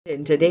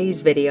In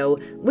today's video,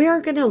 we are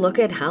going to look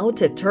at how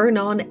to turn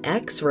on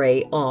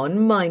Xray on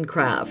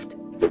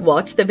Minecraft.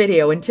 Watch the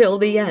video until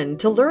the end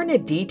to learn a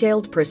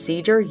detailed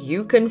procedure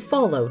you can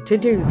follow to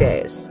do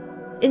this.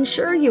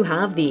 Ensure you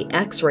have the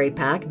Xray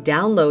pack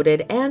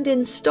downloaded and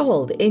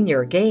installed in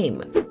your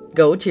game.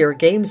 Go to your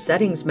game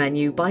settings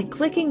menu by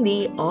clicking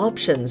the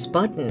Options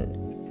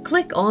button.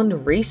 Click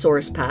on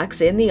Resource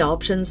Packs in the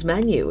Options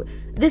menu.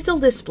 This will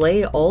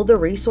display all the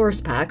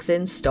resource packs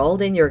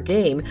installed in your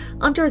game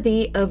under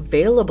the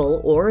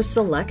Available or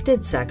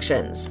Selected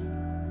sections.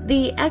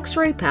 The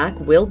Xray pack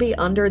will be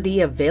under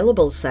the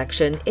Available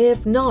section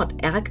if not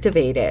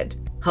activated.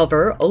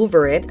 Hover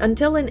over it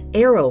until an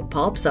arrow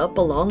pops up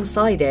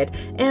alongside it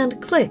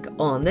and click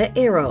on the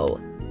arrow.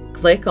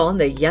 Click on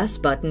the Yes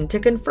button to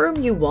confirm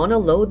you want to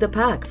load the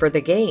pack for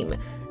the game.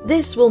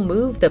 This will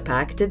move the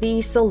pack to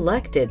the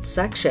Selected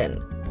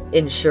section.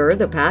 Ensure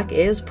the pack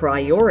is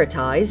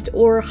prioritized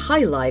or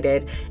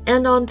highlighted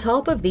and on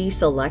top of the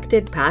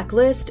selected pack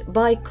list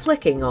by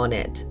clicking on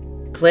it.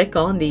 Click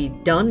on the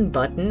Done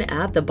button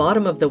at the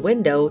bottom of the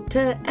window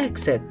to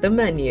exit the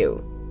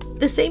menu.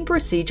 The same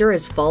procedure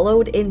is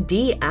followed in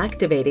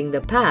deactivating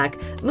the pack,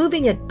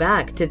 moving it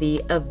back to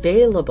the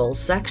Available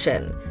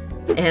section.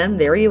 And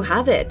there you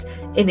have it.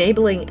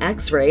 Enabling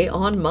Xray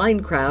on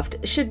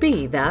Minecraft should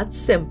be that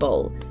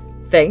simple.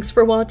 Thanks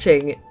for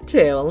watching.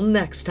 Till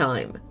next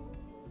time.